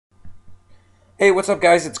Hey, what's up,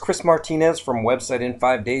 guys? It's Chris Martinez from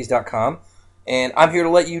websiteinfivedays.com, and I'm here to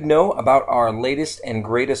let you know about our latest and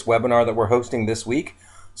greatest webinar that we're hosting this week.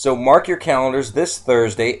 So mark your calendars this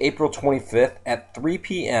Thursday, April 25th at 3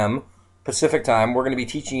 p.m. Pacific time. We're going to be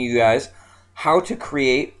teaching you guys how to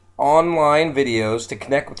create online videos to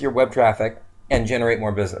connect with your web traffic and generate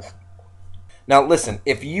more business. Now listen,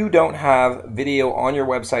 if you don't have video on your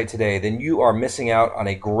website today, then you are missing out on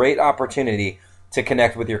a great opportunity to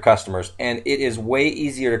connect with your customers, and it is way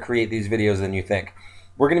easier to create these videos than you think.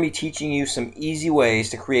 We're going to be teaching you some easy ways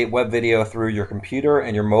to create web video through your computer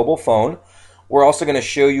and your mobile phone. We're also going to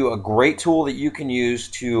show you a great tool that you can use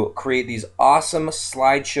to create these awesome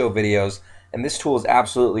slideshow videos, and this tool is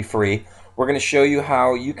absolutely free. We're going to show you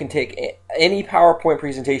how you can take any PowerPoint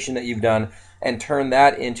presentation that you've done and turn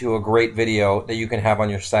that into a great video that you can have on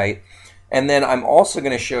your site. And then I'm also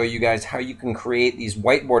going to show you guys how you can create these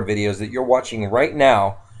whiteboard videos that you're watching right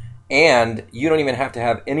now, and you don't even have to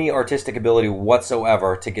have any artistic ability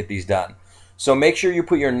whatsoever to get these done. So make sure you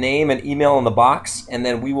put your name and email in the box, and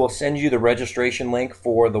then we will send you the registration link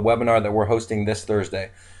for the webinar that we're hosting this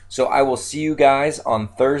Thursday. So I will see you guys on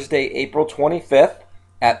Thursday, April 25th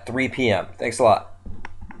at 3 p.m. Thanks a lot.